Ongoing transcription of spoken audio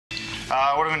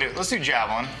What are we gonna do? Let's do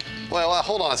javelin. Well,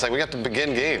 hold on a second. We have to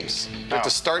begin games. We have to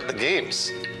start the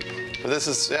games. But this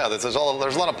is, yeah, there's a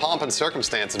lot of pomp and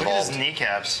circumstance involved. Look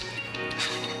at his kneecaps.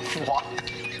 What?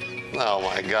 Oh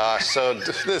my gosh! So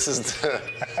this is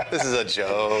a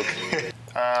joke.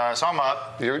 So I'm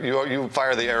up. You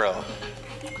fire the arrow.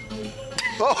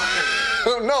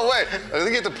 Oh no! Wait! I think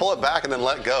you have to pull it back and then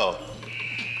let go.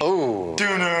 Oh. All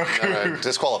right,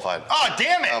 disqualified. Oh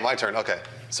damn it! My turn. Okay.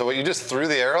 So what, you just threw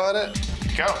the arrow at it?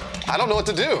 Go. I don't know what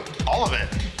to do. All of it.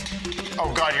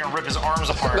 Oh god, you're gonna rip his arms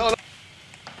apart. No.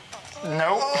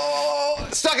 Nope. Oh,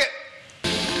 stuck it.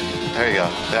 There you go.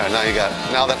 There, now you got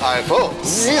it. Now that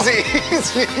easy.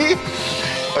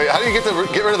 Wait, how do you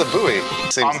get rid of the buoy?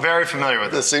 I'm very familiar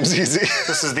with this. this. Seems easy.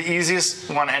 This is the easiest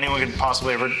one anyone could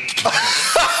possibly ever.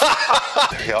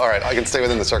 Yeah, all right, I can stay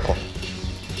within the circle.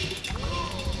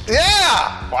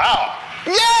 Yeah! Wow.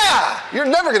 Yeah! You're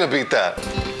never gonna beat that.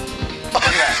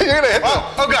 You're gonna hit them.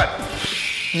 Oh god.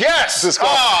 Yes!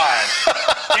 God!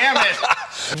 Damn it!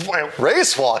 Wait.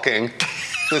 Race walking?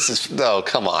 This is, no,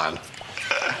 come on.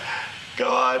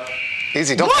 God.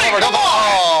 Easy, don't fall over, don't fall.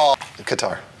 Oh!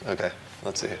 Guitar, okay,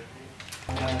 let's see.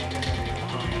 All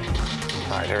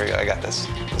right, here we go, I got this.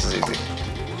 This is easy.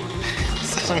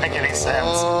 This doesn't make any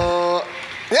sense.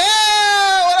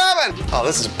 Yeah! What happened? Oh,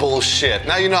 this is bullshit.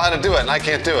 Now you know how to do it, and I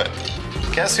can't do it.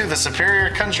 Guess who the superior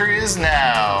country is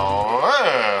now?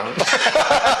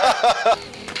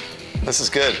 This is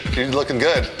good. You're looking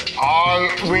good. I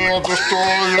will destroy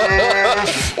you.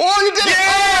 Oh, you did it!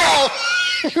 Yeah!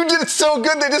 You did it so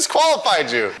good, they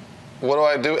disqualified you. What do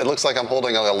I do? It looks like I'm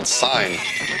holding a little sign.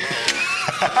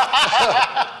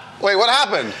 Wait, what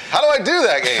happened? How do I do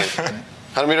that game?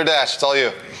 100-meter dash, it's all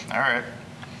you. All right.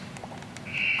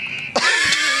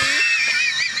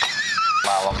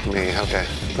 Wow, me, okay.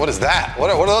 What is that?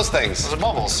 What are those things? Those are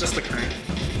bubbles. Just the cream.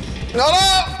 No!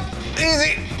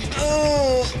 Easy.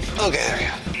 Okay, there you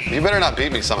go. You better not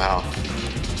beat me somehow.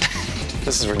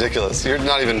 This is ridiculous. You're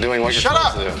not even doing what you're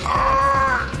supposed to do.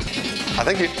 I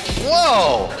think you,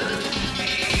 whoa!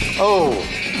 Oh.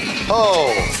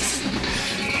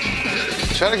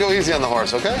 Try to go easy on the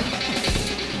horse, okay?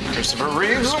 Christopher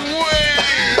Reeves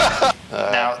away!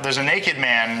 Now, there's a naked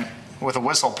man with a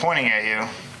whistle pointing at you.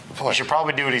 Boy. You should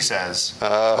probably do what he says.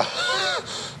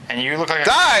 And you look like a...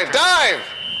 Dive!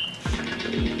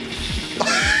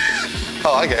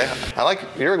 Oh, okay. I like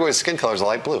Uruguay's skin color is a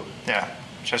light blue. Yeah.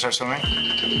 Should I start swimming?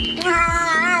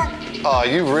 Oh,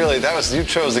 you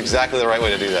chose exactly the right way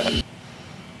to do that.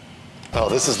 Oh,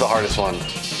 this is the hardest one.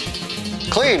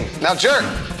 Clean. Now jerk.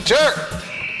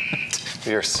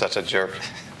 You're such a jerk.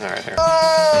 All right, here.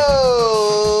 Oh,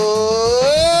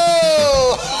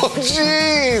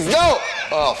 jeez. No.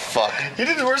 Oh, fuck. You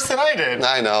did worse than I did.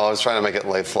 I know. I was trying to make it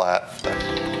lay flat.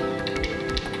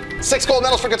 6 gold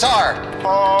medals for guitar.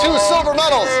 2 silver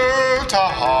medals.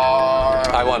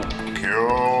 I won.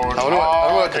 I wonder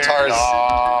what guitar's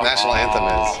national anthem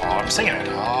is. I'm singing it.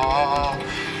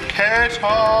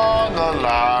 Guitar, the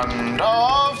land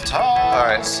of time. All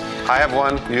right. I have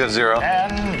 1. You have 0.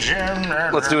 And Jim.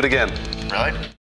 Let's do it again. Really?